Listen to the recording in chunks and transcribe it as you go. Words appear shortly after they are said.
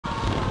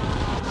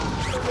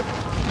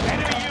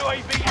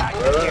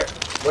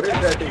What is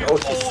that thing? Oh,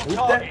 she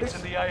swooped that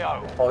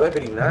bitch? Oh,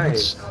 that'd be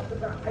nice.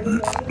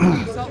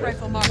 Assault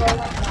rifle mark.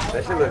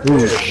 That shit look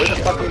good. Where the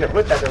fuck are you gonna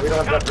put that though? We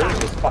don't have enough room in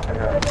this fucking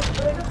house.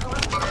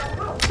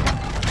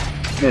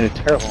 Made a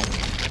terrible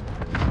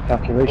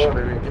calculation. Oh,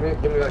 baby.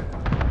 Give me like...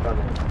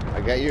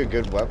 I got you a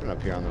good weapon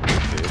up here on the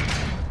roof, dude.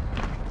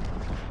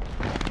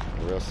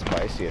 Real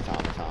spicy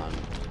automaton.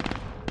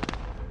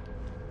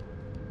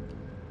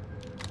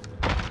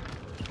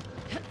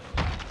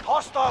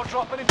 Hostile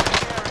dropping into the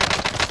area.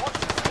 Watch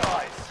the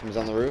skies. Someone's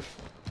on the roof.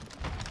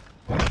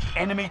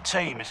 Enemy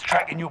team is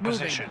tracking your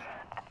position.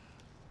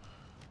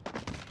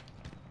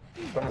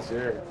 Someone's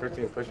here.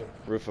 13 pushing.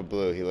 Roof of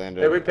blue. He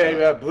landed. Hey, we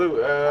pay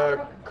blue.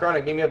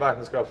 Chronic, give me a box.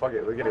 Let's go. Fuck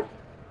it. Look at it.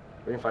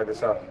 We can fight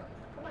this out.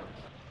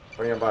 What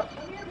are you gonna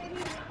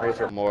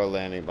buy? More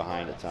landing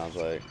behind, it sounds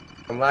like.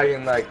 I'm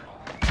lagging like...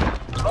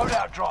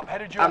 Loadout drop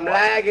headed your I'm way.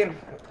 lagging.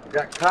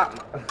 Got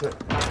caught.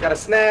 Got a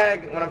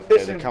snag when I'm Yeah,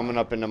 fishing. they're coming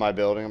up into my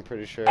building, I'm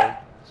pretty sure.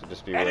 So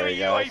just be Enemy wary,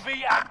 guys.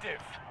 UAV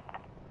active.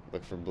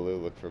 Look for blue,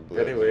 look for blue.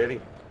 Ready,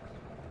 ready.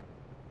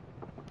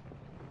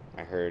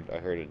 I heard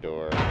a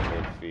door, I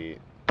heard feet.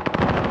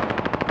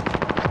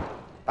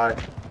 Alright.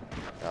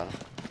 Got him.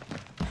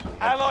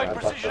 Allied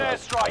precision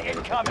airstrike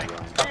incoming.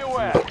 Be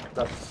aware.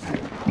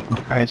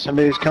 Alright,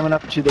 somebody's coming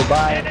up to the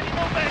buy. Enemy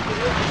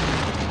movement.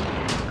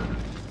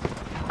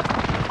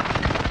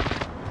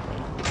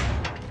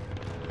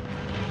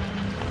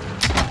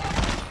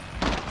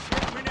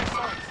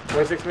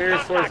 26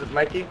 meters towards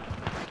Mikey.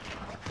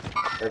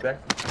 Right there.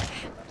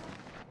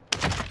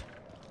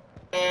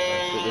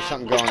 There's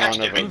something going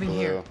on over in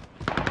blue.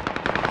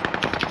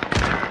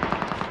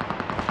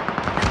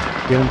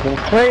 Give him some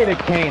play to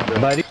cane,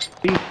 buddy.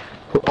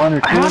 Put one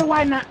or two. How do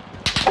I not?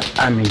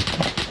 I mean,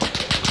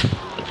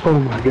 oh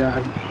my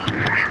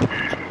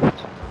god.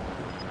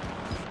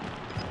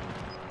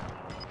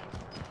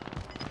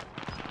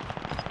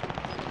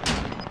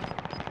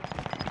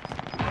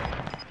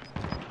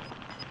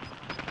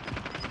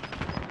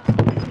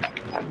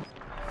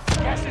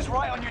 Gas is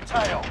right on your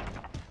tail.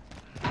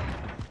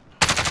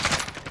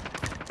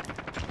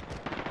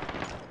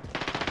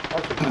 Oh,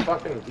 it's a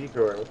fucking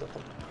decoy. What the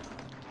fuck?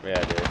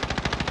 Yeah, dude.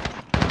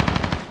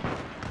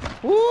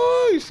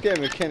 Woo! You scared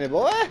me, Kenny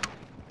boy.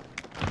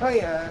 Oh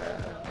yeah.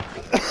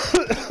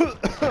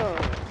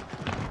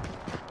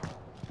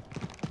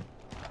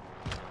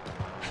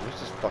 Where's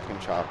this fucking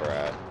chopper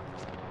at?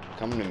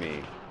 Come to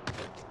me.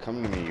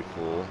 Come to me, you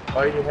fool.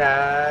 All you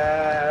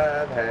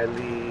have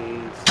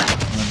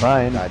Helis.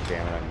 Bye. God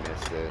damn it, I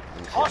missed it.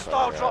 I'm so Hostile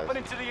sorry,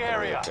 dropping guys. into the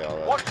area. Fail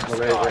that. Watch the Oh,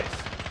 wait, wait.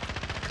 skies.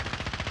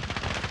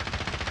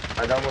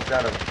 I almost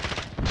got him.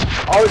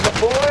 Oh, he's a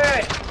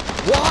boy!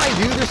 Why,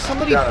 dude? There's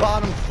somebody Got him.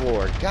 bottom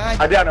floor. God.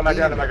 I got him, I damn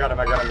got him, it. I got him,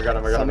 I got him, I got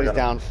him, I got him. Somebody's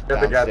down, Get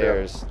the guy there.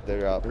 downstairs.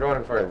 They're up. I'm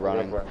going for They're it.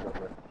 running. I'm going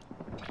for it.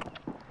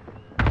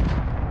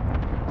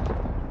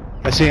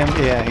 I see him.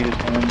 Yeah, he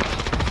just went in.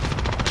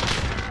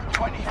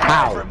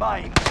 25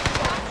 remain.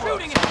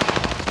 Shooting it.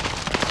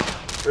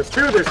 There's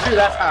two,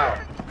 that's how.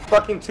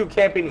 Fucking two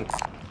camping.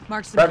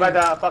 Mark some Right by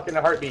the fucking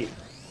heartbeat.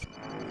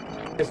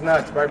 It's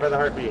nuts, right by the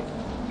heartbeat.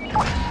 You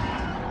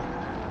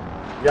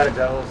got it,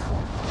 Devils.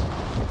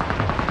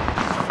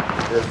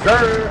 Yes,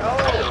 sir.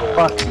 Oh!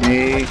 Fuck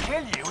me.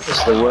 Kill you.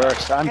 It's the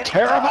worst. I'm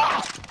terrible.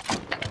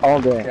 All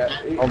day.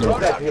 Yeah, All he's day.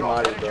 that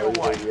Piamati,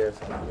 bro. Yes,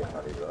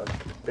 Piamati, bro.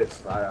 Bitch,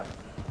 fire.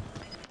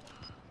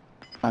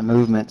 My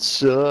movement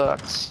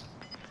sucks.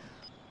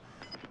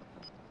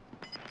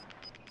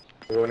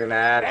 We're going in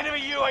ad. Enemy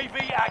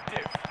UAV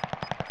active.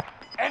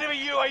 Enemy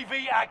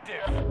UAV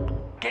active.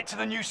 Get to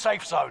the new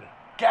safe zone.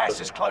 Gas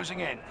is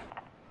closing in.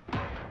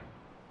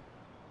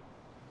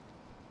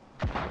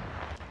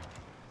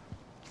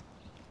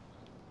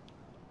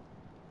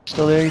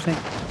 Still there, you think?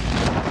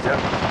 Yep.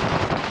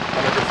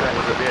 100%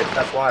 is a bitch.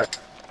 That's why.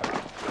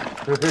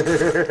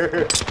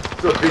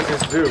 That's what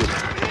bitches do.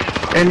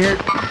 And you're...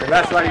 And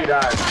that's why you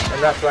died.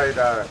 And that's why you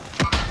died.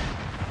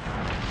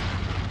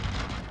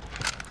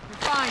 You're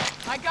fine.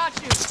 I got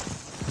you.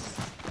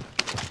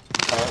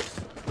 Oh, it's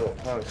still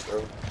punch, bro.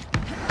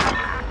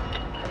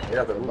 You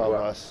got the Above move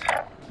up. us.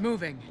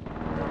 Moving.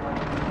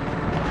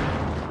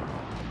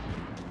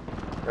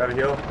 Got a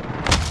heal?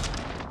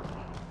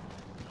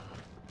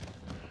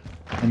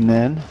 And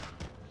then,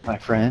 my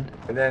friend,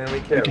 And then we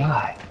you kill.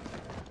 die.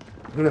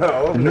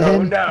 No, And no,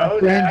 then, no, my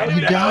friend, no, you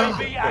Enemy no. die.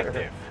 UAV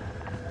active.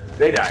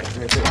 They died.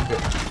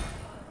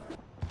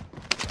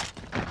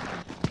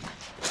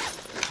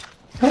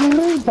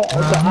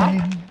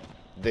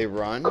 They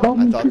run? Come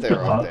I thought they were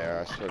to up the- there.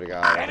 I swear to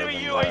God. I heard Enemy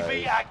them UAV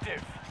rise.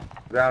 active.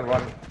 Round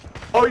one.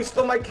 Oh, you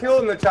stole my kill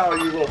in the tower,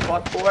 you little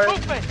fuck boy.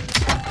 Movement.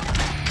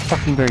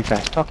 Talking very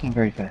fast. Talking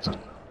very fast.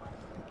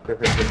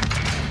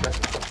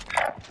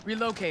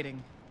 Relocating.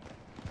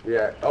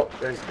 Yeah. Oh,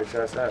 there's the bitch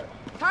ass hat.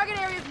 Target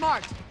area is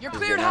marked. You're He's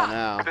cleared getting out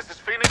hot. now. This is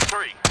Phoenix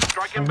 3.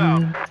 Strike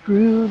inbound.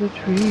 Through the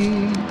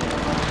trees,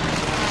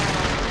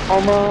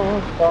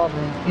 almost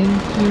falling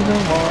into the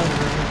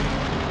water.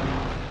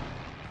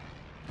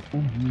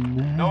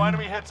 No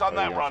enemy hits on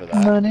Where are that you run. going for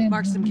that? Running.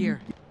 Mark some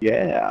gear.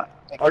 Yeah.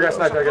 Oh, I got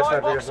sniped, I got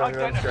Supply sniped, I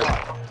got box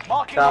sniped. identified.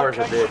 Marking Towers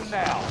are location bitch.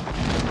 now.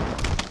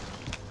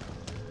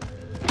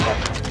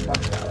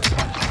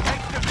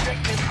 Next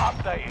objective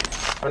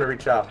updated. I'm gonna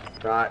reach out.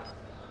 Right.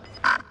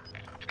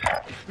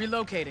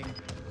 Relocating.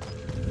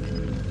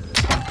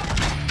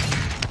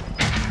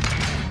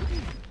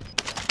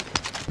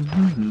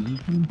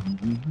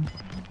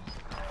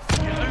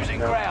 You're losing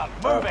ground.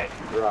 Move it.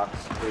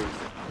 Rocks, please.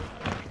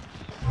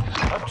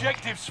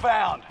 Objectives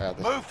found. Yeah,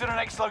 this- Move to the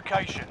next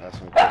location. That's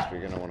one place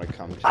we're gonna want to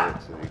come to the on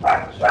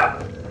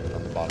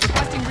the bottom.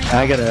 Requesting recon.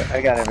 I got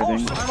All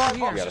everything. supply You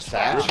boxes got a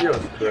sack? found.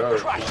 Shield's You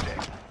gross. crashed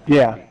it.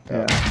 Yeah.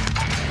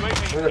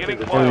 UAV getting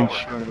Everything's flyover.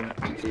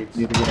 short.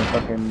 Need to get a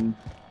fucking.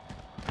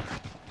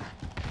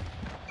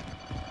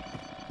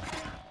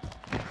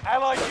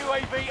 Allied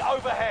UAV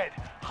overhead.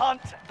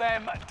 Hunt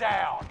them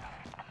down.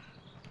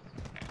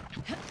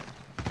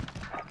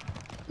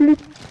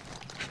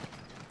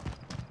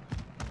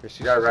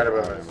 You got it right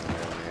above us.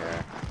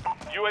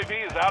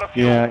 UAV is out of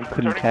fuel. Yeah, I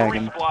couldn't Returning tag for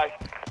him. resupply.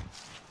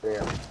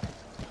 Damn. I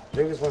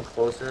think this one's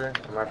closer.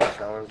 I might be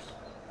challenged.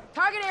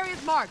 Target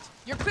area's marked.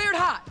 You're cleared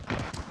hot.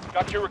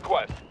 Got your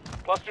request.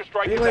 Cluster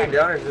strike Are you is laying active.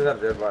 down or is that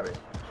a dead body?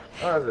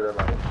 Oh, that's a dead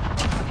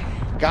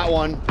body. Got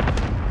one.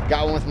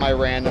 Got one with my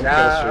random kill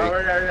Nah, streak. oh,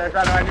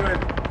 yeah, I knew it.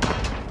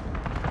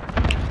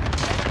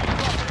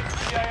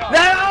 Yeah, No!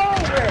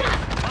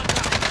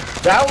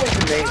 That was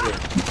amazing.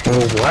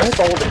 I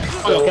sold it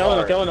so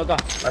hard.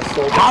 I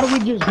sold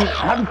it.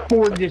 How did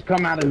Ford just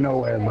come out of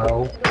nowhere,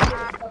 bro?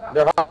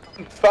 They're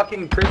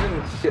fucking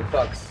prison shit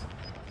fucks.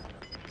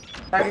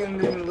 Not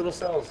even in little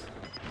cells.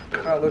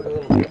 Oh, look, a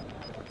little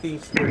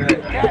thieves.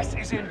 Gas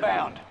is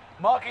inbound.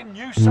 Marking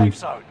new safe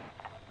zone.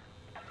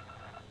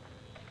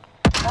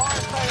 Fire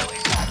sale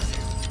is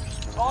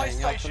active. Buy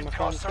station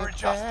costs are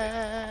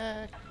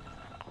adjusted.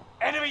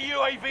 Enemy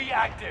UAV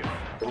active.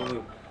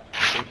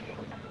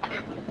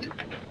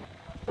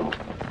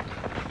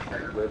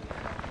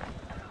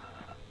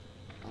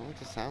 I like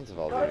the sounds of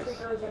all these.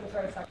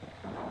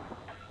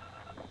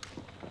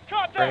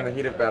 Bring the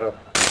heat of battle.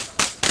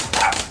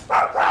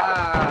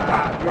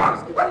 Ah,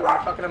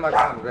 you're fucking in my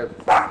gun, babe.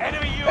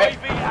 Enemy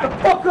UAV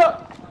active. Fuck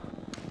up!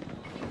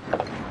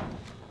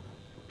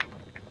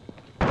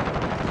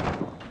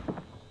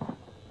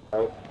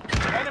 Oh.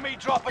 Enemy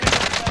dropping into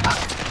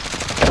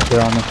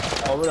They're on the.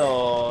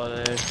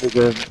 They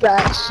go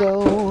back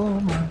so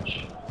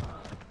much.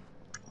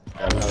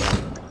 Got another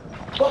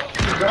one.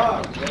 Fuck your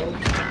dog, bro.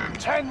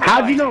 10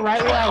 How'd you remaining. know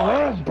right where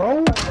I was,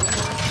 bro?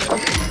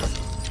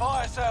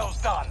 Fire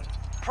sales done.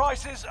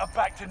 Prices are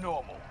back to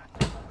normal.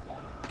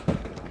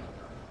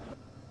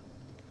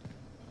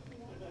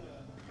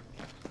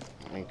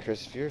 I mean,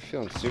 Chris, if you're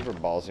feeling super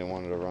ballsy and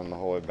wanted to run the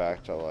whole way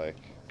back to like,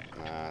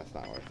 nah, it's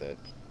not worth it.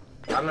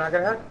 I'm not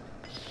gonna hack.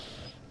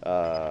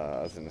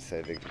 I was gonna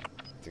say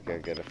to go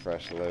get a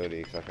fresh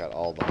loadie because I've got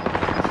all the. Go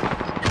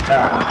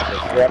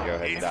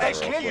ahead and If die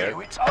they real kill you,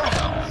 quick. it's over.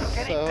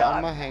 Get So it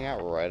I'm gonna done. hang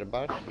out right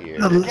about here.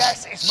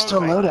 Gas is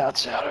Still moving.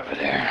 loadouts out over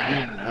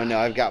there. Oh no,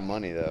 I've got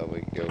money though.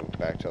 We can go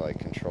back to like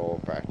control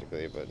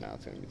practically, but now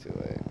it's gonna be too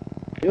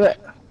late. Do it.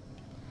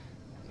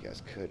 You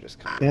guys could just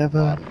come Yeah, to the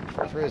but- bottom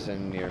for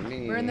prison near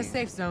me. We're in the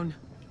safe zone.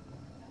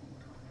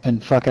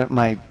 And fucking up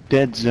my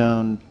dead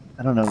zone.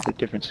 I don't know the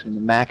difference between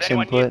the max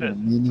Anyone input need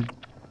and the mini.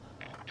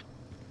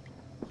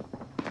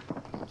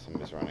 Oh,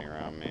 somebody's running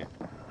around me.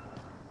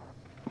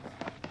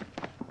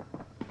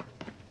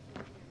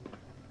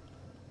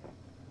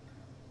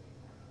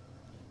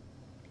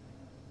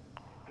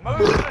 Move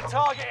to the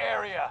target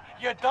area.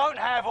 You don't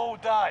have all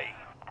day.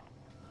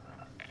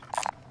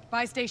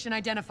 Buy station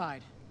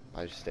identified.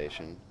 Life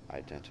station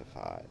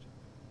identified.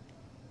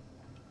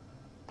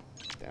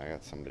 Damn, I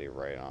got somebody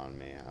right on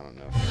me. I don't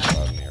know if it's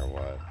above me or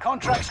what.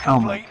 Contracts Oh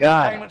my complete.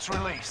 God. Payments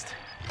released.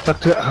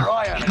 Fuck the. Your Oh,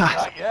 eye on it, God.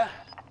 right, yeah?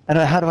 I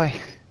don't know, how do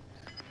I?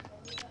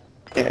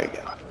 There we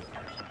go.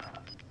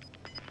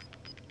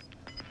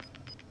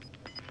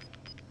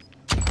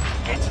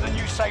 Get to the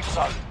new safe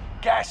zone.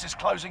 Gas is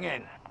closing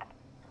in.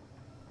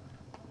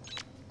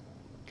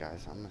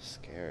 Guys, I'm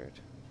scared.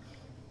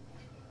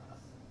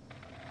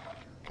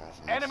 Guys,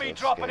 I'm Enemy so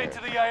dropping scared.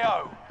 into the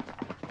AO.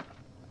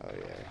 Oh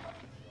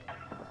yeah.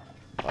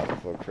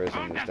 Battlefield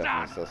prison, there's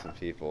definitely still some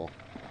people.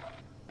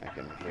 I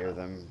can hear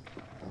them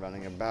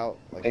running about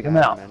like Take 'em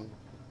out. madmen.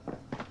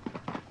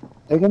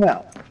 Take him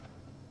out.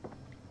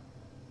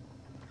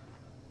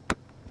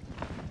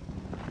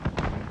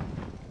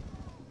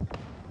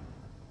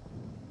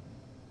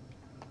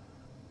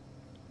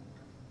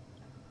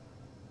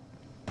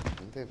 I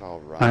think they've all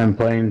run. I'm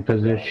playing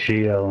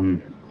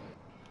position.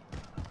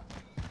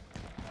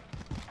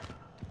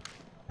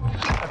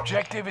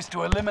 Objective is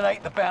to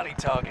eliminate the bounty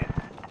target.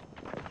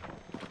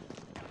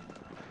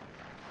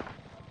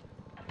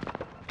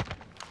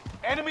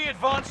 Enemy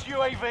advanced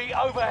UAV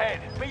overhead.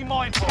 Be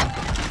mindful.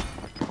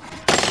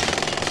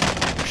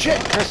 Shit!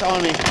 Chris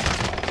on me!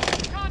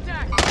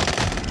 Contact!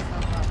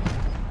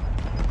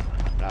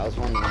 That was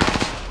one.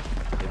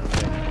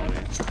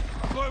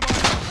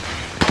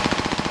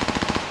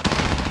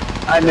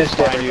 I missed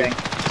everything.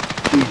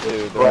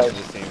 Dude, the rest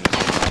of the team is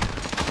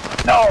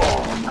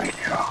Oh my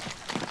god.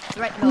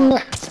 Threat null.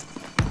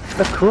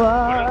 The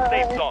cry.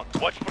 Safe zone.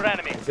 Watch for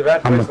enemies. It's a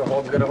bad place to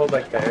hold. We gotta hold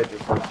like the edge or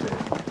some shit.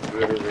 It's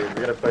really weird.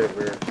 We gotta play it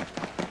weird.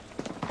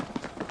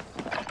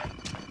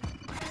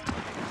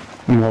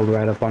 I'm hold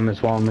right up on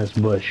this wall in this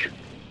bush.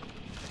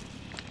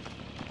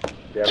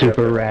 Yeah,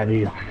 Super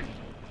ratty.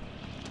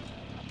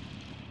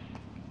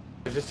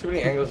 There's just too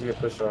many angles you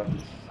can push on.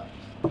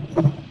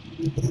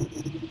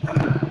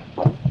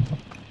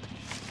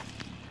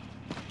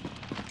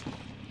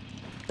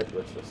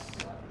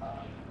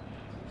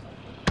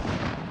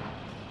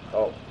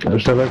 Oh.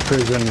 There's a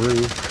prison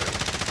roof.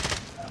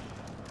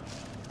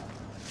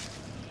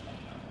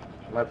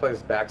 My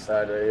place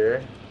backside right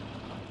here.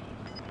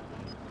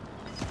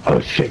 Oh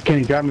shit,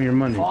 Kenny, drop me your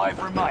money.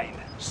 5 remain.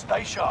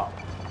 Stay sharp.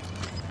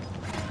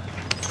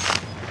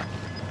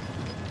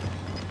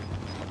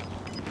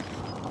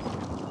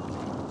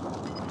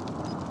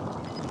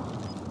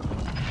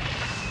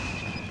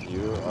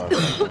 You are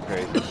fucking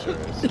crazy,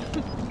 serious.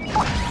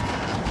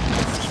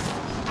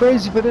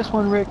 Crazy for this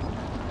one, Rick.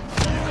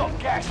 You've got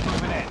gas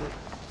moving in.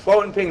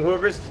 Floating ping.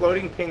 Whoever's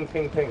floating, ping,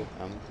 ping, ping.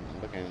 I'm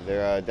looking.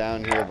 They're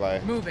down here by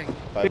Moving.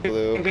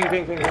 blue. Ping, ping,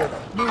 ping, ping, ping.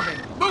 Moving.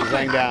 He's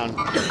laying down.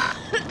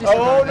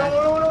 Oh,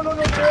 no,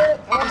 man.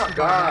 Oh my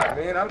god,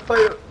 man. I'm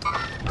playing.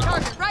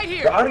 Target right The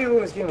here. audio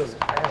in this game is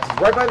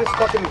ass. Right by this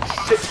fucking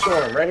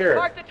shitstorm, right here.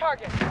 Mark the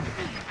target.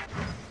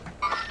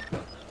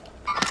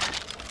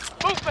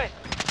 Movement.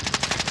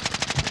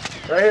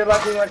 Right here,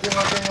 locking.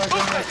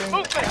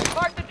 Movement.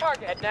 Mark the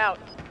target. Heading out.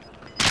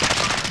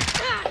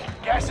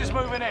 Gas is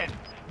moving in.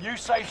 New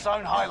safe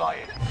zone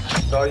highlighted.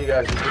 That's all you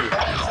guys do.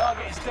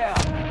 Target is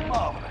down.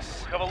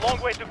 Marvelous. We have a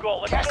long way to go.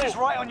 Let's Gas move. is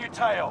right on your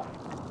tail.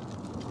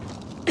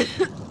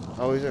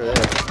 Oh, he's over there.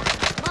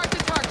 Mark the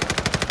target.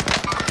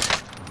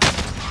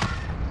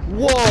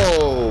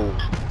 Whoa!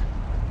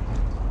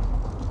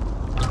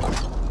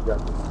 You got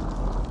this.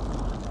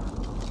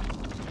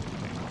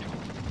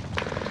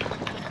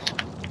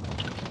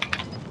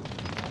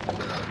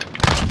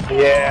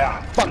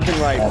 Yeah. Fucking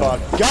right, fuck.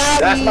 Got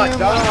That's him! my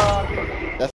dog.